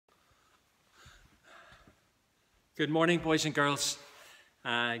Good morning, boys and girls.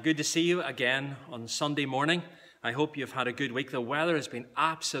 Good to see you again on Sunday morning. I hope you've had a good week. The weather has been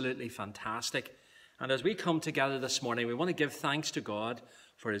absolutely fantastic. And as we come together this morning, we want to give thanks to God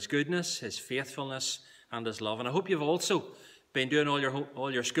for his goodness, his faithfulness, and his love. And I hope you've also been doing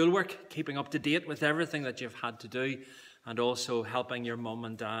all your schoolwork, keeping up to date with everything that you've had to do, and also helping your mum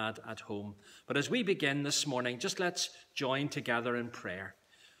and dad at home. But as we begin this morning, just let's join together in prayer.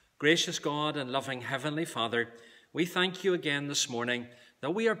 Gracious God and loving Heavenly Father, we thank you again this morning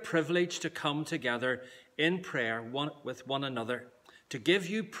that we are privileged to come together in prayer with one another, to give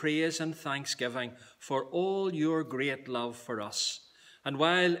you praise and thanksgiving for all your great love for us. And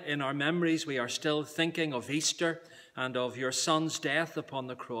while in our memories we are still thinking of Easter and of your Son's death upon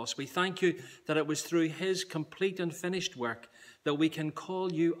the cross, we thank you that it was through his complete and finished work that we can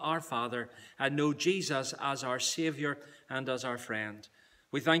call you our Father and know Jesus as our Saviour and as our friend.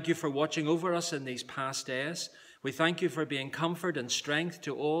 We thank you for watching over us in these past days. We thank you for being comfort and strength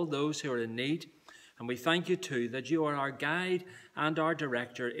to all those who are in need. And we thank you too that you are our guide and our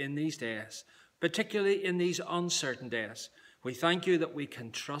director in these days, particularly in these uncertain days. We thank you that we can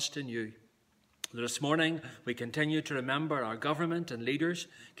trust in you. This morning, we continue to remember our government and leaders,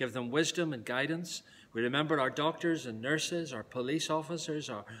 give them wisdom and guidance. We remember our doctors and nurses, our police officers,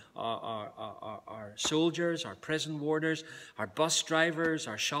 our soldiers, our prison warders, our bus drivers,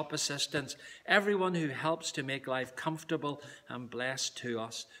 our shop assistants, everyone who helps to make life comfortable and blessed to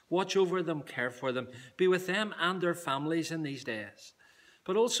us. Watch over them, care for them, be with them and their families in these days.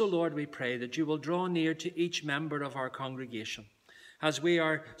 But also, Lord, we pray that you will draw near to each member of our congregation as we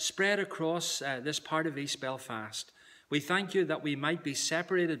are spread across this part of East Belfast. We thank you that we might be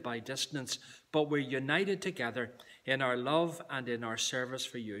separated by distance, but we're united together in our love and in our service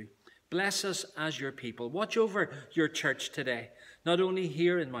for you. Bless us as your people. Watch over your church today, not only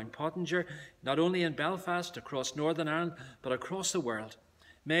here in Mount Pottinger, not only in Belfast, across Northern Ireland, but across the world.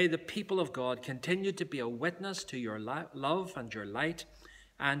 May the people of God continue to be a witness to your love and your light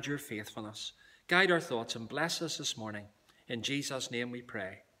and your faithfulness. Guide our thoughts and bless us this morning. In Jesus' name we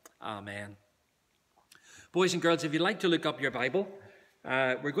pray. Amen. Boys and girls, if you'd like to look up your Bible,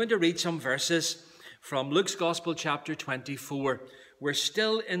 we're going to read some verses from Luke's Gospel, chapter 24. We're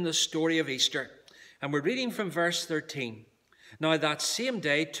still in the story of Easter, and we're reading from verse 13. Now that same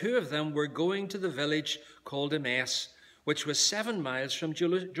day, two of them were going to the village called Emmaus, which was 7 miles from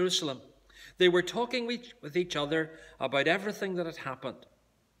Jerusalem. They were talking with each other about everything that had happened.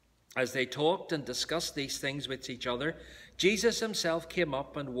 As they talked and discussed these things with each other, Jesus himself came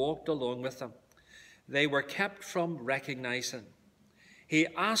up and walked along with them. They were kept from recognizing. He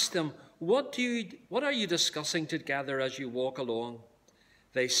asked them, What are you discussing together as you walk along?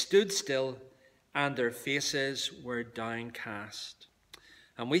 They stood still, and their faces were downcast.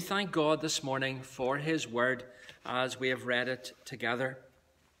 And we thank God this morning for his word as we have read it together.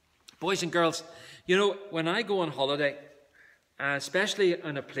 Boys and girls, you know, when I go on holiday, especially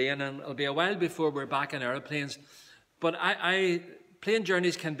on a plane, and it'll be a while before we're back in aeroplanes, but plane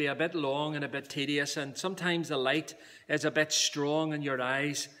journeys can be a bit long and a bit tedious, and sometimes the light is a bit strong in your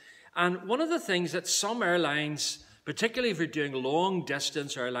eyes. And one of the things that some airlines, particularly if you're doing long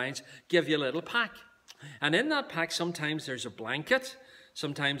distance airlines, give you a little pack. And in that pack, sometimes there's a blanket,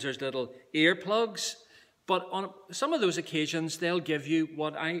 sometimes there's little earplugs, but on some of those occasions, they'll give you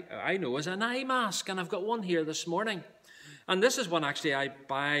what I know as an eye mask, and I've got one here this morning. And this is one actually I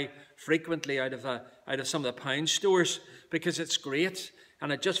buy frequently out of some of the pound stores because it's great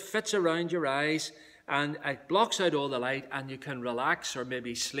and it just fits around your eyes and it blocks out all the light and you can relax or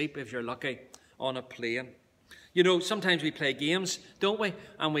maybe sleep if you're lucky on a plane. You know, sometimes we play games, don't we?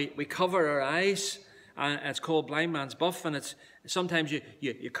 And we cover our eyes. And it's called Blind Man's Buff, and it's sometimes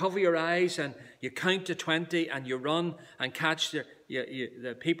you cover your eyes and you count to 20 and you run and catch the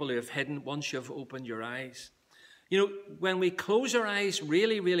people who have hidden once you've opened your eyes. You know, when we close our eyes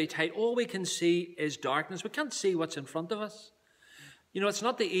really, really tight, all we can see is darkness. We can't see what's in front of us. You know, it's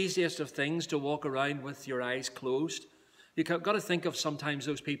not the easiest of things to walk around with your eyes closed. You've got to think of sometimes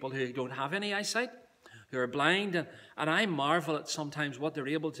those people who don't have any eyesight, who are blind, and I marvel at sometimes what they're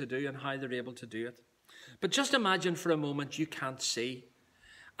able to do and how they're able to do it. But just imagine for a moment you can't see,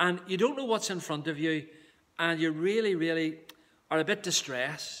 and you don't know what's in front of you, and you really, really are a bit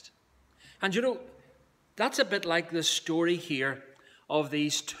distressed. And you know, that's a bit like the story here of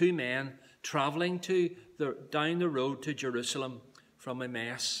these two men traveling down the road to Jerusalem from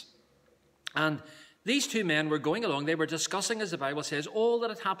Emmaus. And these two men were going along. They were discussing, as the Bible says, all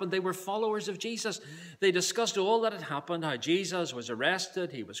that had happened. They were followers of Jesus. They discussed all that had happened, how Jesus was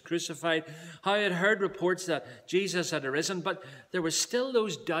arrested, he was crucified, how they had heard reports that Jesus had arisen. But there were still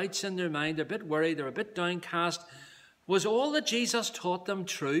those doubts in their mind. They're a bit worried. They're a bit downcast. Was all that Jesus taught them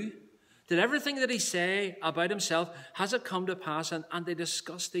true? Did everything that he say about himself, has it come to pass? And they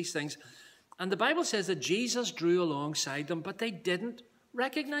discussed these things. And the Bible says that Jesus drew alongside them, but they didn't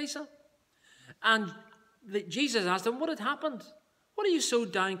recognize him. And Jesus asked them, what had happened? What are you so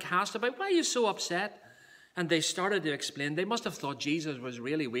downcast about? Why are you so upset? And they started to explain. They must have thought Jesus was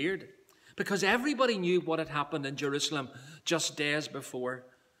really weird, because everybody knew what had happened in Jerusalem just days before.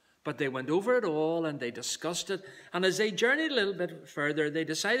 But they went over it all and they discussed it. And as they journeyed a little bit further, they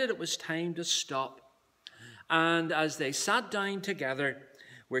decided it was time to stop. And as they sat down together,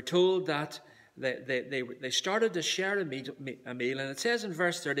 we're told that they started to share a meal. And it says in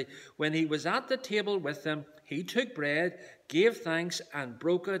verse 30, when he was at the table with them, he took bread, gave thanks, and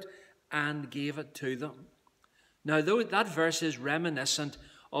broke it, and gave it to them. Now, though that verse is reminiscent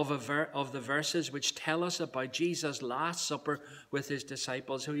of the verses which tell us about Jesus' Last Supper with his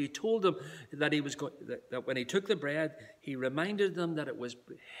disciples, who he told them that that when he took the bread, he reminded them that it was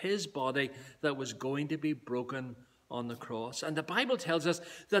his body that was going to be broken on the cross. And the Bible tells us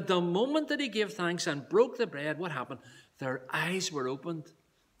that the moment that he gave thanks and broke the bread, what happened? Their eyes were opened.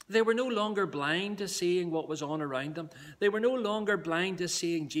 They were no longer blind to seeing what was on around them. They were no longer blind to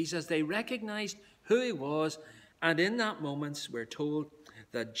seeing Jesus. They recognized who he was. And in that moment, we're told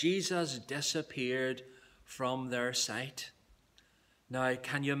that Jesus disappeared from their sight. Now,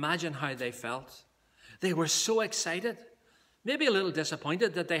 can you imagine how they felt? They were so excited, maybe a little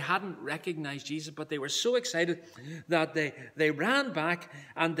disappointed that they hadn't recognized Jesus, but they were so excited that they ran back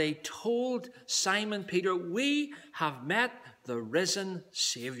and they told Simon Peter, we have met the risen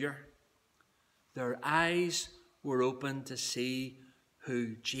Savior. Their eyes were open to see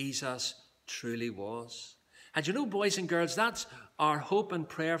who Jesus truly was. And you know, boys and girls, that's our hope and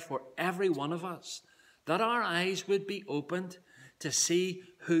prayer for every one of us, that our eyes would be opened to see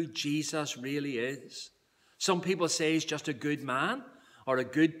who Jesus really is. Some people say he's just a good man, or a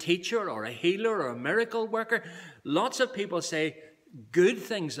good teacher, or a healer, or a miracle worker. Lots of people say good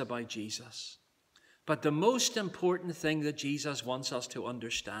things about Jesus. But the most important thing that Jesus wants us to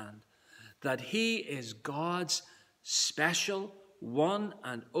understand, that he is God's special, one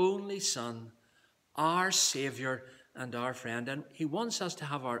and only Son, our Savior and our friend. And he wants us to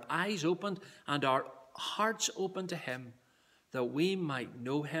have our eyes opened and our hearts open to him, that we might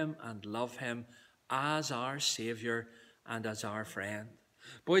know him and love him as our Savior and as our friend.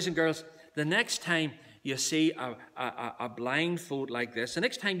 Boys and girls, the next time you see a blindfold like this, the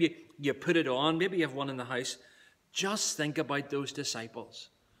next time you put it on, maybe you have one in the house, just think about those disciples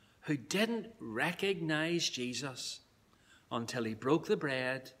who didn't recognize Jesus until he broke the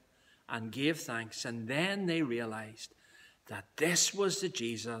bread and gave thanks. And then they realized that this was the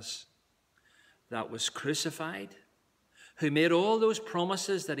Jesus that was crucified, who made all those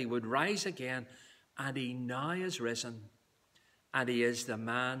promises that he would rise again, and he now is risen, and he is the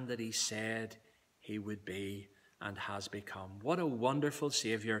man that he said he would be and has become. What a wonderful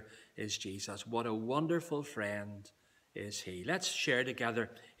Savior is Jesus. What a wonderful friend is he. Let's share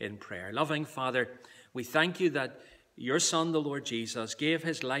together in prayer. Loving Father, we thank you that your Son, the Lord Jesus, gave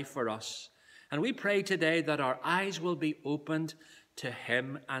his life for us. And we pray today that our eyes will be opened to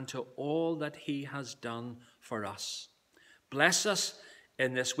him and to all that he has done for us. Bless us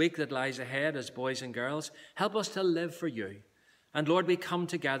in this week that lies ahead as boys and girls. Help us to live for you. And Lord, we come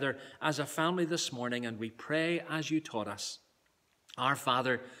together as a family this morning and we pray as you taught us. Our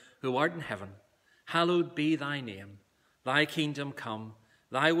Father, who art in heaven, hallowed be thy name. Thy kingdom come,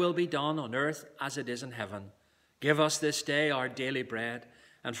 thy will be done on earth as it is in heaven. Give us this day our daily bread,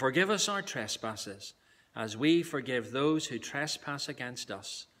 and forgive us our trespasses, as we forgive those who trespass against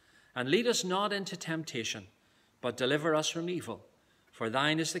us. And lead us not into temptation, but deliver us from evil. For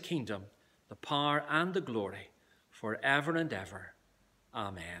thine is the kingdom, the power, and the glory, forever and ever.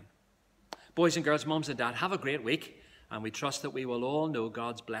 Amen. Boys and girls, mums and dad, have a great week, and we trust that we will all know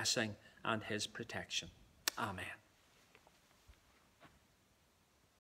God's blessing and his protection. Amen.